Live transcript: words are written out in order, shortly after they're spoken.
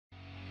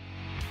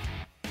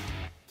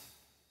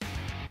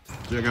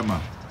So I got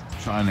my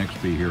Scion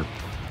XP here,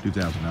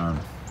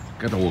 2009.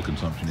 Got the oil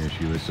consumption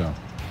issue. It's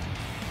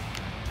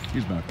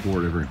use about a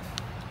quart every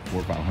 400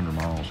 or 500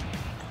 miles.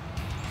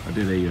 I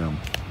did a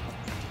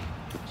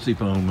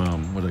Seafoam,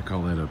 what do they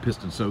call that? A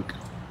piston soak,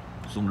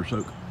 cylinder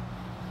soak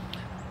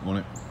on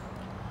it.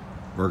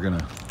 We're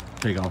gonna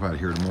take off out of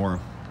here tomorrow,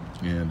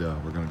 and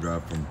we're gonna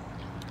drive from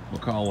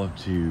McCalla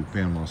to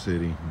Panama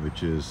City,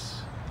 which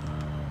is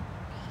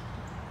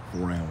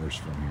 4 hours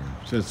from here.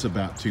 So it's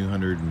about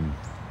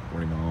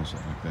 240 miles,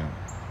 something like that.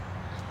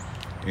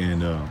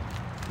 And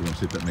we're gonna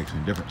see if that makes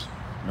any difference.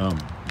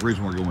 The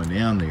reason we're going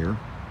down there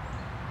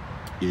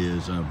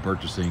is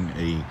purchasing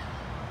a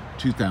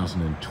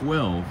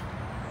 2012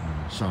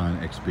 Scion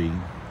XB.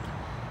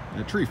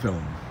 A tree fell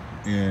in,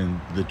 and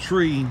the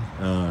tree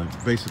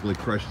basically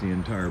crushed the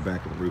entire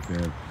back of the roof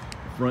end.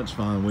 The front's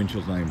fine,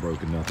 windshield's not even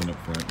broken, nothing up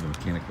front, no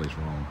mechanically it's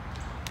wrong.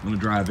 I'm gonna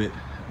drive it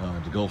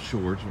to Gulf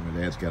Shores, where my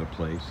dad's got a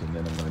place, and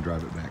then I'm gonna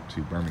drive it back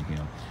to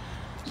Birmingham.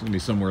 It's gonna be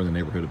somewhere in the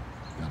neighborhood of,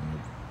 I don't know,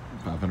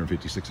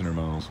 550, 600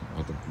 miles.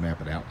 I'll have to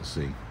map it out to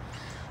see.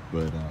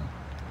 But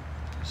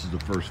this is the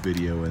first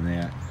video in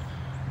that.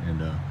 And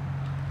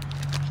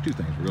there's 2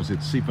 things. We're gonna see if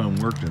the Seafoam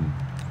worked, and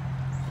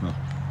well,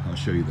 I'll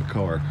show you the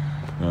car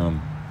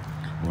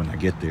when I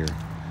get there.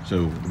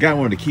 So the guy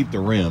wanted to keep the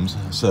rims,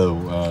 so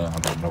I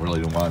don't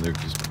really know why, they're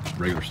just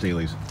regular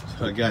Staleys.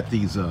 So I got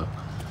these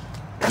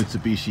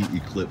Mitsubishi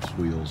Eclipse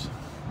wheels,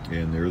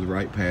 and they're the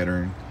right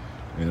pattern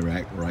and the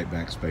right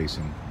back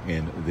spacing,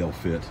 and they'll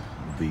fit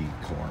the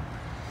car.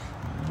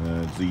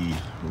 The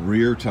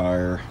rear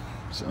tires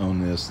on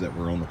this that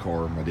were on the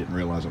car, I didn't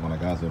realize it when I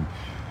got them,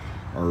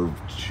 are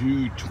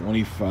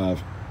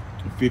 225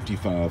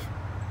 55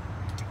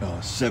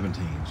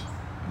 17s,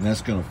 and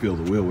that's going to fill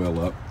the wheel well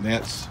up.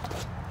 That's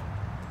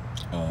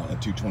a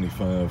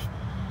 225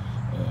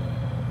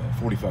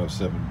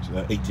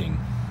 45 18,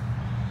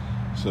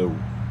 so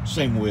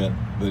same width,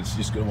 but it's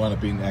just going to wind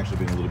up actually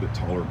being a little bit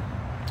taller.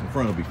 The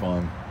front will be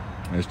fine,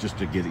 and it's just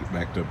to get it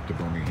back to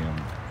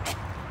Birmingham.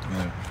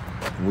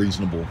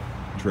 Reasonable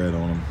tread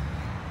on them.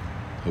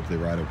 Hope they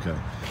ride okay.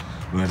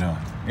 But in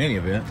any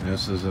event,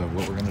 this is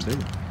what we're going to do.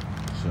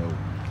 So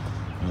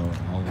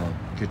I'll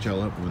catch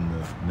y'all up when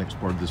the next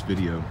part of this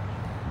video,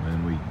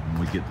 and when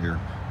we get there.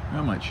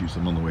 I might shoot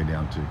some on the way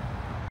down too.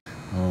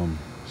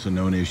 So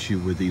no issue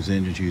with these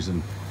engines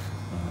using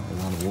a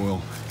lot of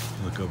oil.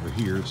 Look over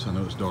here, so I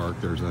know it's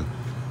dark. There's a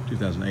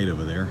 2008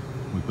 over there.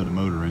 We put a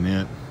motor in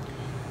it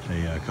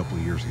a couple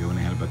of years ago, and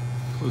it had about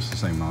close to the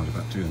same mileage,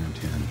 about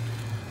 210.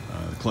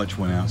 The clutch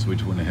went out, so we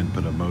just went ahead and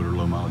put a motor,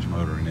 low mileage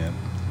motor in it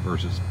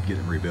versus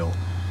getting rebuilt.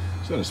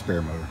 So a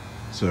spare motor.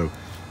 So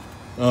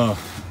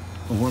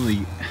one of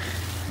the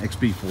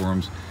XP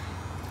forums,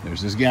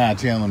 there's this guy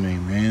telling me,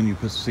 man, you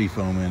put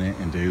Seafoam in it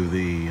and do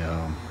the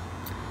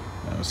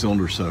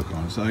cylinder soak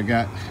on it. So I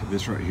got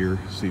this right here,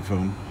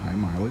 Seafoam high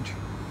mileage,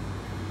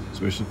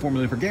 specially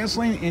formulated for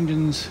gasoline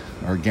engines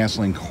or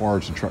gasoline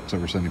cars and trucks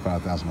over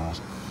 75,000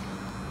 miles.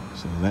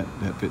 So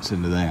that fits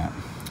into that.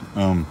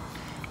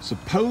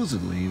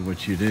 Supposedly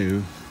what you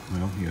do,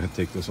 well, you have to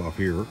take this off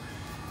here,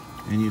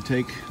 and you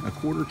take a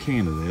 1/4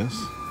 can of this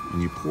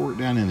and you pour it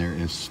down in there,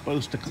 and it's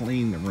supposed to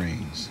clean the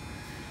rings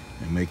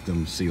and make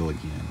them seal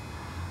again,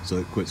 so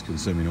it quits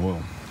consuming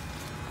oil.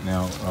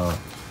 Now,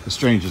 as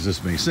strange as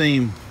this may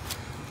seem,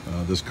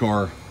 this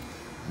car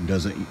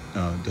doesn't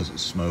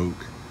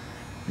smoke,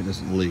 it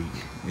doesn't leak,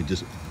 it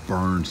just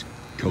burns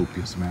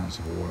copious amounts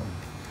of oil.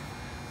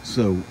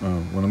 So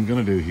what I'm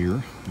going to do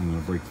here, I'm going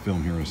to break the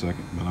film here in a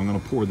second, but I'm going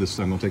to pour this,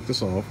 I'm going to take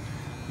this off,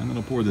 I'm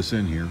going to pour this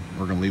in here.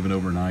 We're going to leave it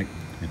overnight,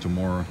 and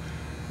tomorrow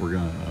we're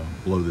going to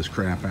blow this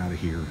crap out of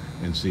here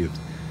and see if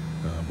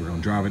we're going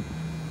to drive it.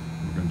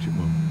 We're going to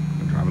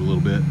drive it a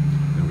little bit,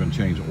 then we're going to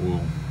change the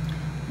oil,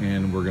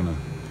 and we're going to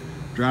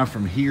drive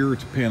from here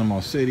to Panama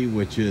City,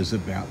 which is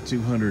about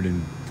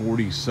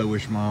 240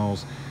 so-ish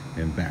miles,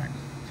 and back.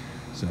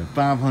 So at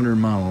 500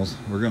 miles,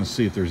 we're going to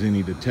see if there's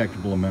any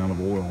detectable amount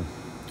of oil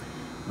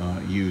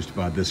used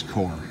by this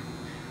car.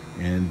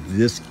 And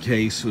this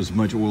case, as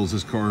much oil as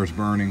this car is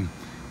burning,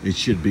 it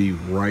should be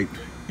right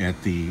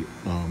at the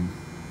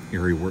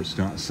area where it's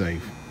not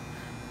safe.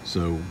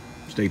 So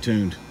stay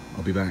tuned,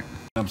 I'll be back.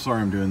 I'm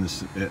sorry I'm doing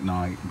this at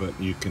night, but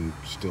you can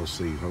still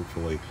see,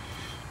 hopefully.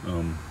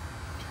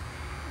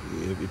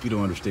 If you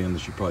don't understand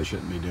this, you probably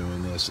shouldn't be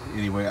doing this.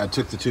 Anyway, I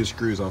took the 2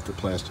 screws off the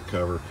plastic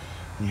cover.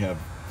 You have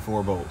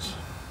 4 bolts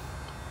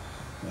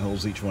that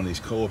holds each one of these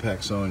coil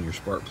packs on. Your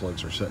spark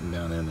plugs are sitting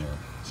down in there.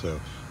 So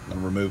I'm going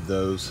to remove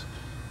those,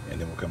 and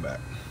then we'll come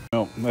back.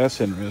 Well, that's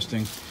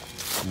interesting.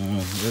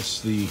 That's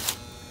the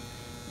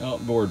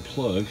outboard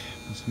plug.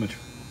 That's how much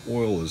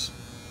oil is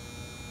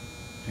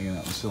hanging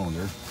out in the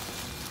cylinder.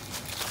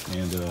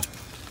 And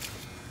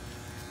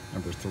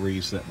number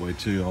 3's that way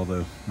too,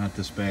 although not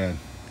this bad.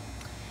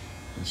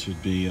 This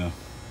should be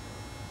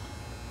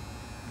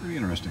pretty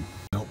interesting.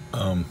 Well,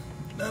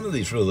 none of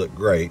these really look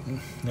great.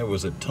 There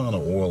was a ton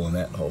of oil in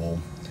that hole.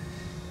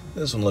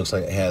 This one looks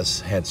like it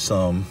has had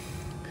some.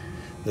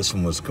 This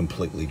one was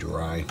completely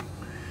dry.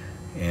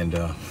 And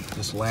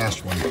this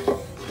last one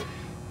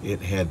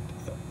it had,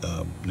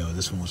 no,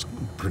 this one was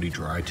pretty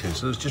dry too.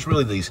 So it's just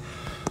really these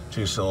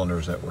 2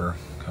 cylinders that were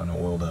kind of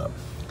oiled up.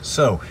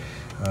 So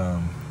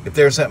if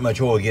there's that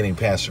much oil getting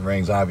past the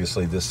rings,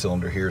 obviously this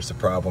cylinder here is the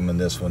problem, and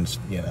this one's,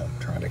 you know,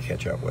 trying to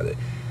catch up with it.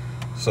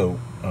 So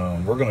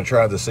we're going to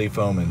try the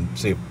Seafoam and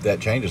see if that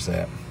changes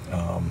that.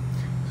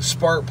 The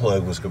spark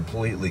plug was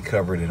completely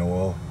covered in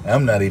oil.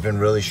 I'm not even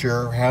really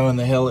sure how in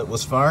the hell it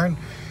was firing,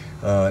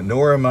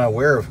 nor am I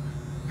aware of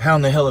how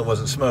in the hell it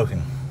wasn't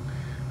smoking.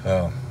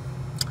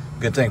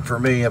 Good thing for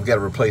me, I've got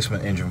a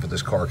replacement engine for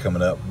this car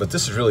coming up, but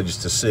this is really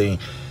just to see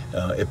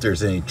if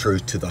there's any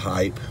truth to the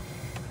hype.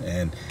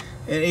 And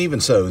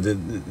even so,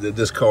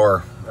 this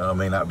car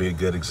may not be a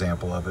good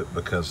example of it,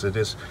 because it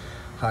is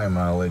high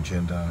mileage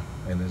and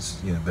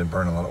it's, you know, been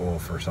burning a lot of oil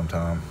for some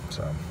time.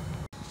 So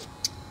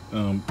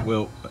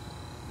well,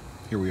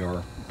 here we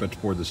are, about to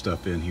pour this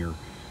stuff in here.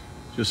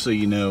 Just so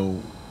you know,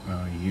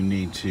 you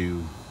need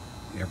to,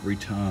 every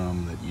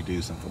time that you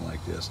do something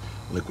like this,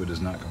 liquid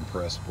is not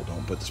compressible.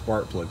 Don't put the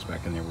spark plugs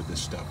back in there with this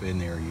stuff in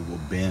there. You will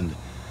bend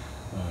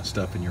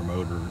stuff in your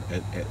motor.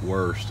 At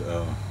worst,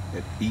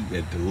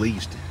 at the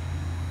least,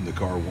 the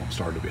car won't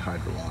start to be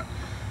hydraulic.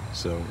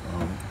 So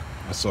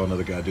I saw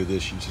another guy do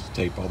this. You just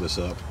tape all this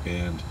up,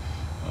 and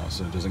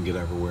so it doesn't get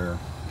everywhere.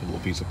 Put a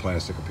little piece of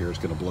plastic up here, it's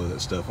going to blow that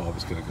stuff off.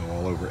 It's going to go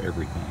all over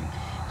everything.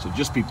 So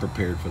just be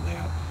prepared for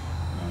that.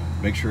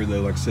 Make sure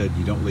though, like I said,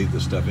 you don't leave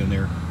this stuff in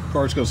there.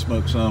 Car's going to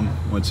smoke some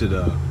once it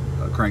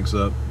cranks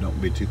up. Don't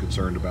be too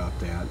concerned about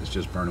that. It's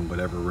just burning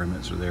whatever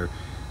remnants are there.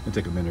 It'll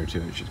take a minute or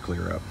two, it should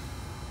clear up.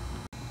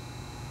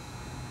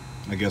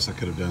 I guess I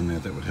could have done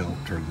that. That would help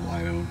turn the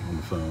light on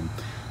the phone.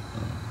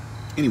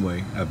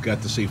 Anyway, I've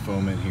got the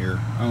Seafoam in here.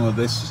 I don't know,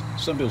 this,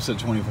 some people said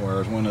 24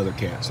 hours. One other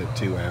cat said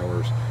 2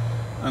 hours.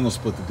 I'm gonna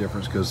split the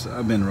difference because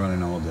I've been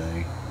running all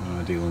day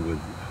dealing with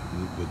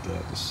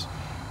this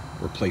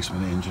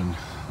replacement engine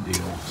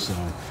deal. So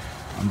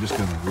I'm just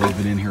gonna leave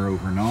it in here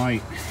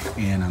overnight,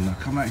 and I'm gonna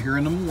come out here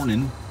in the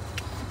morning,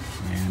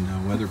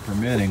 and weather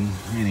permitting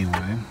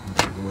anyway.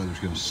 Looks like the weather's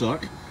gonna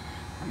suck,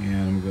 and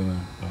I'm gonna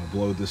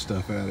blow this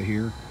stuff out of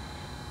here,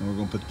 and we're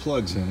gonna put the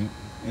plugs in it,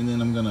 and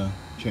then I'm gonna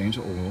change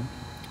the oil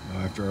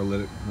after I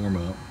let it warm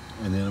up,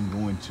 and then I'm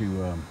going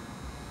to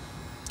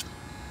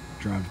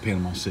drive to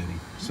Panama City.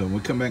 So when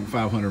we come back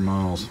 500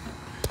 miles,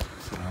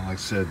 like I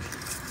said,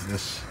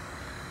 this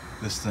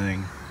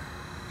thing,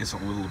 it's a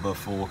little above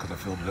full because I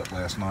filled it up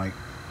last night.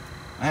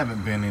 I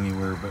haven't been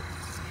anywhere but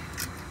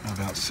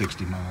about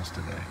 60 miles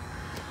today,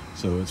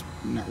 so it's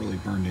not really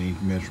burned any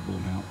measurable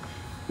amount,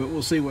 but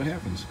we'll see what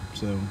happens.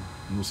 So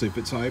we'll see if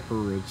it's hype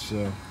or it's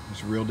a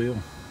real deal.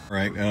 All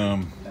right,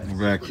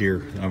 we're back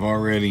here. I'm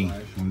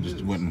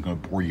just wasn't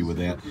going to bore you with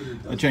that.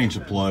 I changed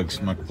the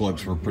plugs. My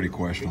plugs were pretty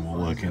questionable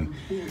looking.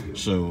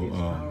 So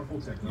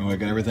I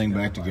got everything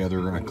back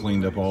together. I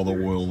cleaned up all the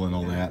oil and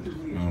all that.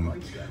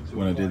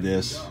 When I did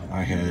this,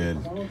 I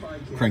had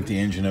cranked the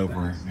engine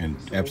over and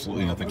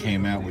absolutely nothing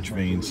came out, which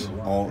means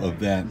all of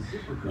that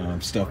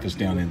stuff is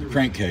down in the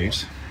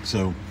crankcase.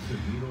 So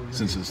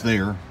since it's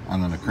there,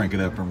 I'm going to crank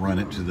it up and run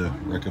it to the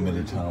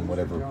recommended time,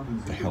 whatever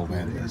the hell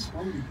that is.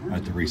 I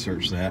have to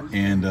research that.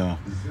 And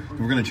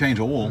we're going to change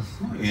oil,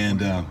 and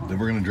then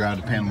we're going to drive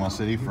to Panama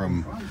City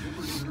from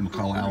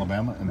McCalla,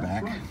 Alabama, and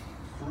back.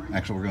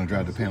 Actually, we're going to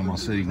drive to Panama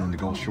City and then to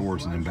Gulf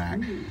Shores and then back.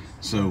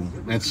 So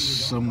that's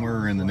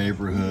somewhere in the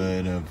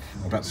neighborhood of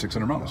about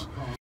 600 miles.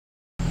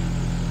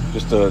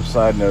 Just a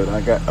side note,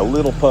 I got a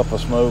little puff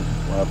of smoke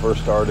when I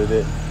first started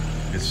it.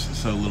 It's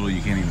so little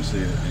you can't even see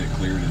it, and it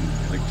cleared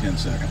in like 10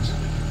 seconds.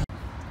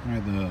 All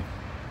right, the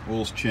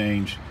oil's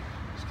changed.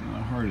 It's kind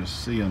of hard to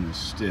see on the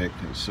stick.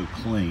 It's so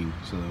clean.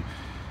 So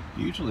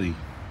usually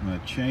when I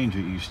change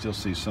it, you still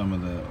see some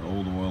of the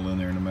old oil in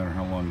there no matter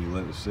how long you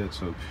let it sit.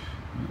 So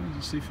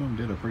the Seafoam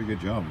did a pretty good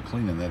job of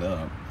cleaning that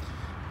up.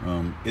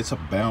 It's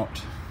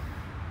about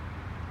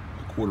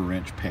a 1/4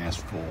 inch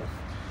past full.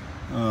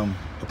 I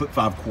put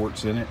 5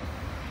 quarts in it,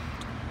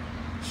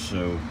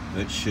 so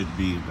that should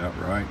be about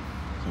right.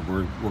 So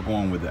we're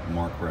going with that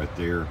mark right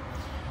there,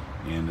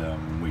 and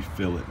when we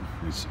fill it,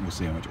 we'll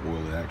see how much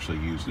oil it actually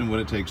used and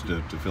what it takes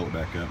to fill it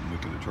back up, and we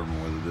can determine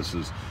whether this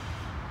is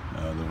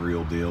the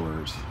real deal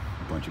or it's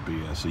a bunch of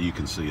BS. So you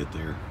can see it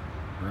there,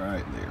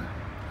 right there.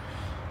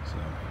 So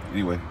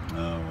anyway,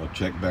 we'll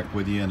check back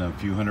with you in a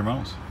few hundred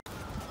miles.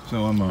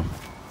 So I'm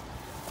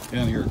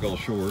down here at Gulf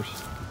Shores.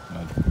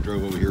 I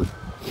drove over here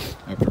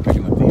after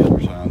picking up the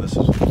other Scion. This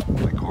is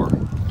my car.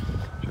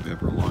 I've had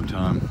for a long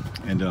time.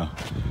 And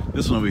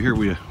this one over here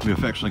we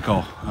affectionately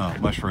call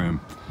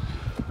Mushroom.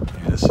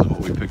 And this is what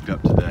we picked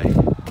up today.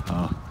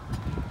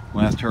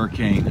 Last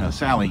hurricane,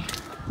 Sally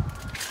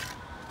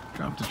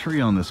dropped a tree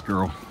on this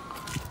girl.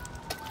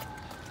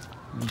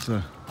 It's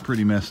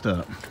pretty messed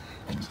up.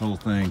 This whole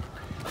thing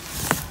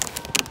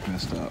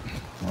messed up.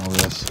 All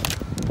this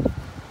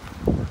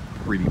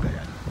pretty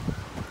bad.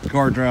 The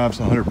car drives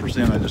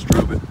 100%. I just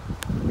drove it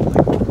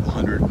like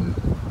 100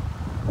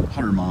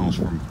 miles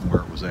from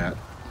where it was at.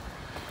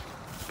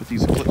 Put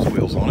these Eclipse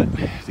wheels on it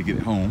to get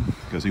it home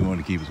because he wanted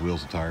to keep his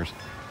wheels and tires.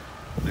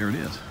 There it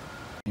is.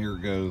 Here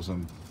it goes.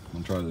 I'm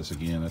I'll try this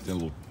again. I had a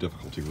little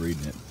difficulty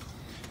reading it.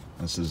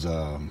 This is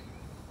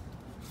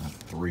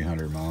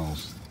 300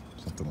 miles,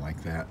 something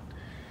like that.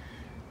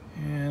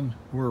 And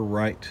we're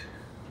right,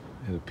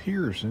 it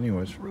appears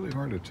anyway, it's really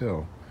hard to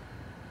tell.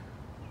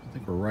 I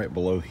think we're right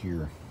below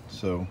here.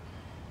 So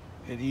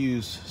it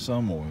used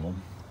some oil.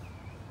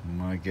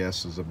 My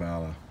guess is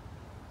about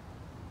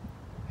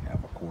a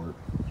half a quart,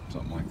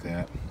 something like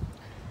that.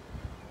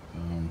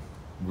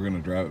 We're going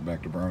to drive it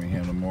back to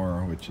Birmingham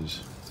tomorrow, which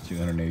is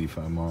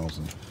 285 miles,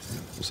 and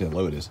we'll see how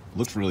low it is. It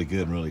looks really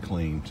good and really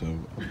clean, so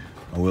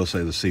I will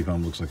say the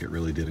Seafoam looks like it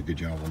really did a good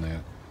job on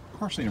that. The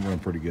car seemed to run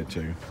pretty good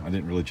too. I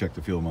didn't really check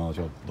the fuel mileage.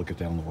 I'll look at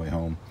that on the way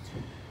home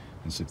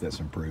and see if that's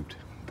improved.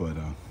 But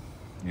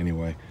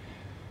anyway,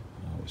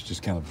 it's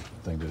just kind of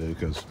a thing to do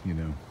because, you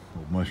know,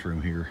 old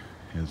Mushroom here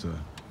is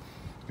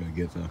going to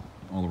get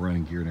all the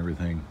running gear and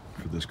everything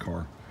for this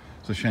car.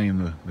 It's a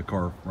shame the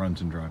car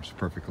runs and drives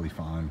perfectly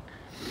fine.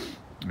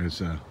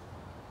 It's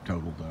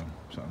totaled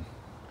though, so.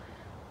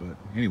 But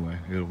anyway,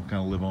 it'll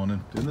kind of live on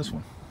in this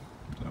one.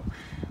 So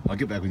I'll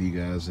get back with you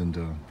guys and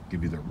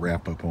give you the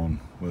wrap up on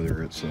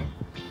whether it's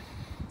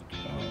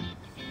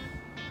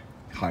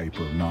hype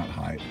or not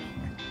hype.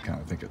 I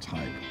kind of think it's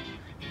hype,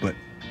 but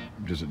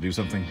does it do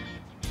something?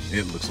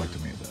 It looks like to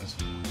me it does.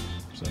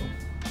 So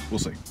we'll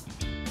see.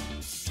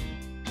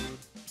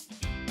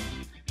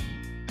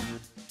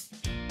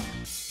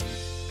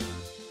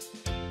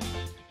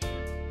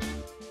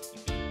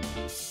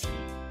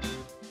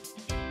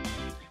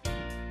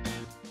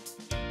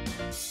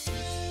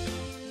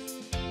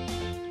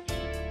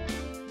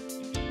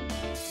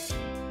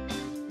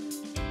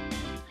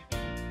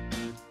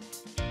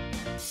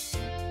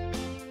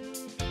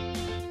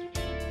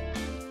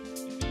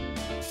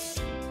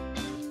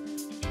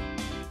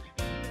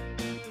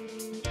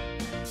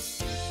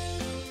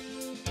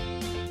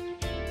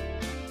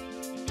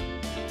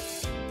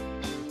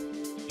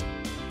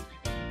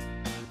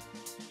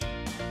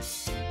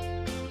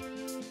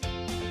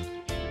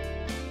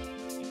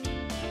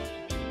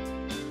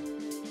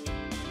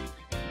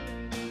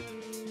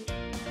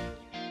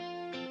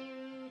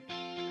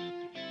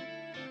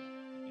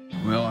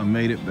 Well, I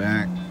made it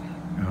back.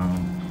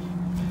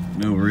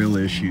 No real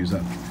issues.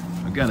 I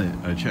got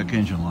a check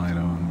engine light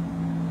on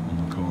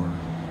the car.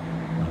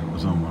 It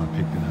was on when I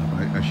picked it up.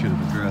 I should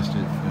have addressed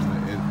it.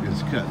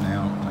 It's cutting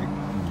out like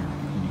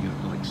when you get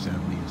up to like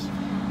 70s. I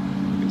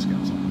think it's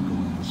got something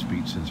going on with the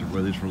speed sensor.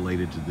 Whether it's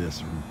related to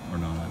this or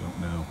not, I don't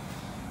know.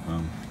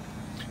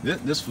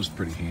 This was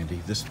pretty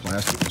handy. This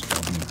plastic was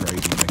driving me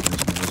crazy, making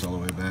this noise all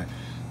the way back.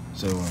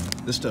 So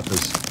this stuff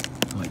is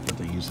like what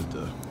they use at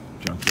the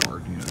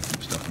junkyard, you know, to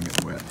keep stuff from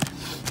getting wet.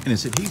 And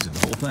it's adhesive,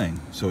 the whole thing,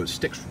 so it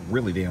sticks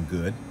really damn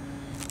good.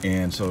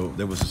 And so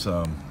there was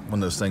one of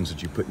those things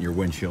that you put in your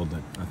windshield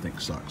that I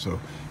think sucks. So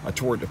I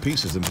tore it to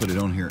pieces and put it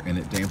on here, and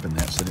it dampened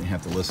that, so I didn't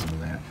have to listen to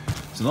that.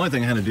 So the only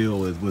thing I had to deal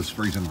with was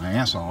freezing my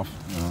ass off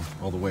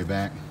all the way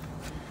back.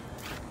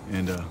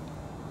 And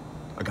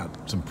I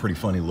got some pretty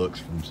funny looks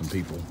from some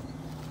people.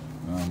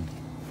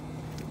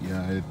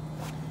 Yeah,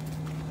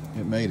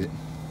 it made it.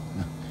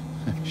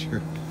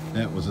 Sure,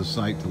 that was a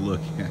sight to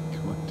look at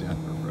going down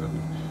the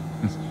road.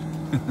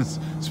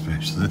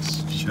 Especially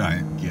this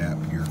giant gap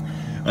here.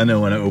 I know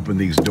when I open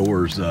these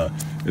doors,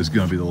 it's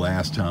going to be the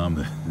last time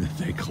that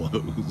they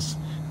close.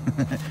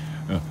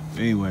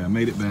 Anyway, I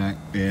made it back,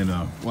 and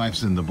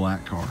wife's in the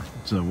black car,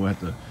 so we'll have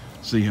to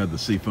see how the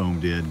Seafoam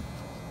did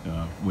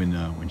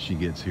when she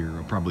gets here.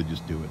 I'll probably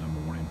just do it in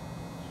the morning.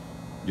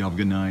 Y'all have a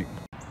good night.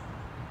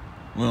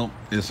 Well,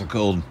 it's a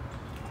cold,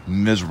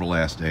 miserable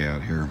last day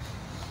out here,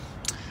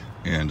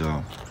 and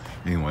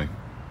anyway,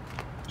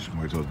 just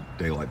wait till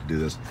daylight to do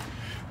this.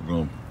 We're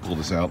going to pull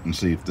this out and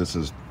see if this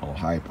is all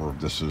hype or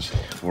if this is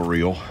for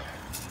real.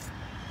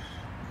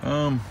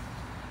 I'm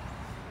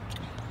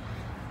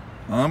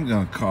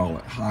going to call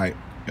it hype,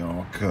 you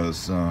know,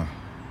 because look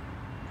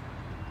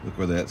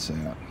where that's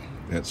at.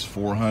 That's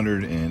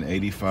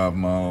 485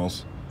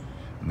 miles,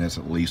 and that's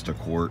at least a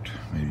quart,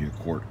 maybe a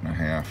quart and a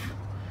half.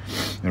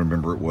 And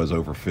remember, it was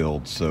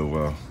overfilled,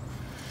 so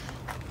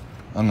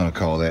I'm going to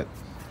call that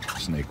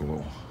snake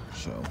oil.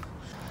 So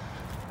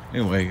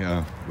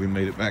anyway, we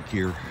made it back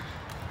here.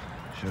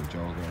 Showed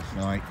y'all last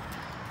night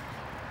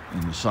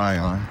in the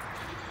Scion,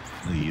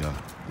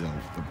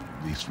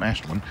 the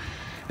smashed one,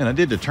 and I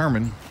did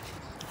determine,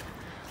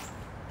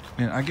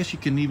 and I guess you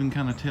can even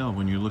kind of tell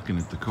when you're looking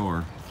at the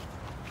car.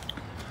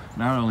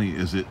 Not only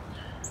is it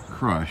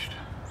crushed,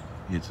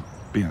 it's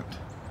bent,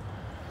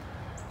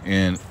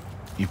 and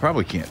you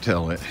probably can't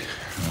tell it.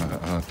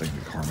 I think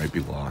the car may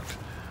be locked,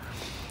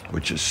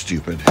 which is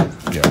stupid.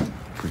 Yeah,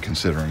 for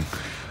considering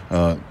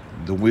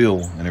the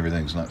wheel and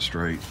everything's not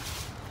straight.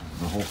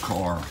 The whole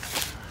car,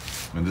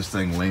 when this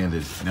thing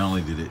landed, not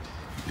only did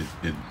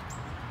it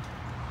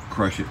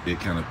crush it, it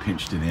kind of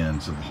pinched it in,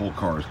 so the whole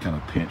car is kind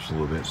of pinched a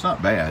little bit. It's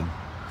not bad,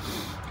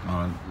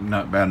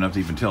 not bad enough to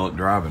even tell it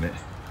driving it,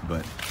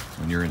 but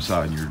when you're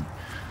inside and you're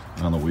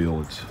on the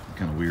wheel, it's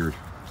kind of weird.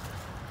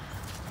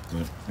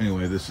 But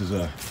anyway, this is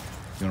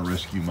gonna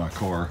rescue my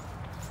car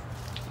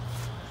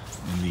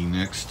in the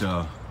next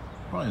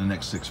probably in the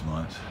next 6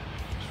 months.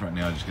 Just right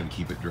now, I just got to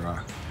keep it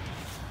dry.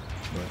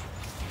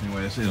 But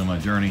anyway, that's it on my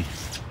journey,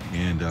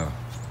 and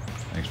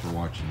thanks for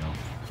watching, y'all.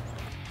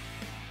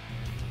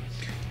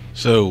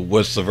 So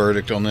what's the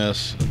verdict on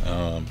this?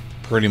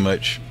 Pretty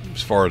much,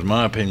 as far as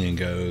my opinion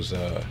goes,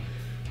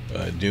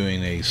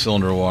 doing a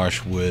cylinder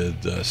wash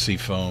with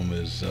Seafoam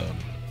is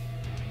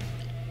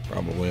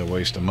probably a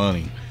waste of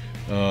money.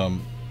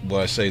 Will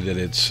I say that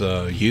it's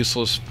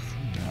useless?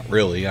 Not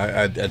really.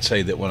 I'd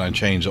say that when I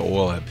change the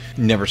oil, I've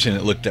never seen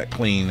it look that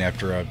clean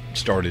after I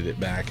started it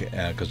back,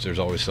 because there's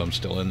always some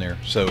still in there.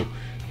 So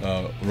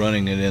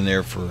running it in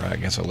there for, I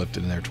guess I left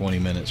it in there 20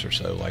 minutes or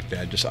so like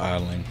that, just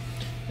idling,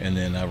 and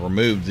then I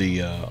removed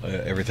the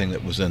everything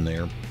that was in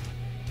there,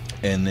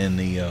 and then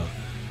the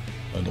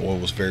oil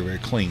was very, very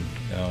clean.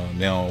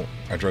 Now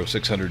I drove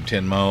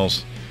 610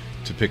 miles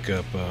to pick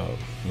up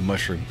the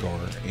mushroom car,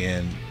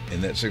 and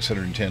in that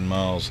 610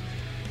 miles,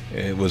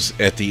 it was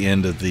at the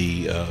end of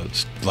the,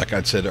 like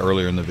I'd said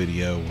earlier in the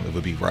video, it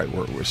would be right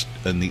where it was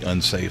in the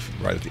unsafe,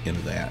 right at the end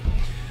of that.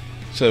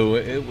 So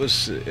it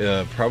was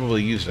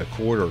probably used a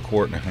quart or a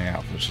quart and a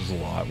half, which is a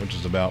lot, which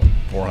is about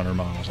 400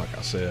 miles, like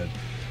I said.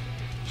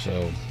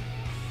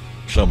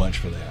 So much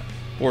for that.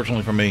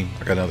 Fortunately for me,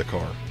 I got another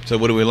car. So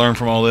what do we learn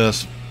from all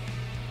this?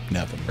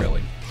 Nothing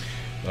really.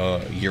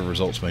 Your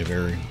results may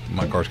vary.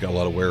 My car's got a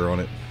lot of wear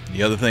on it.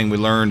 The other thing we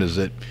learned is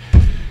that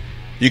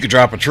you could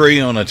drop a tree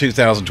on a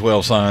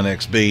 2012 Scion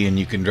XB and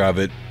you can drive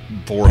it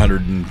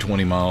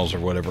 420 miles or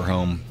whatever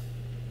home.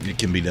 It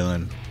can be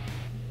done.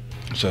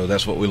 So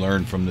that's what we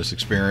learned from this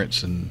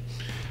experience, and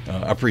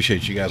I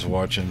appreciate you guys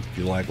watching. If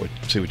you like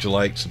see what you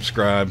like,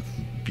 subscribe.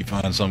 If you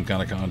find some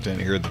kind of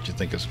content here that you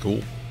think is cool.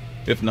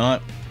 If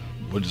not,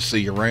 we'll just see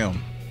you around.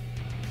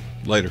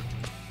 Later.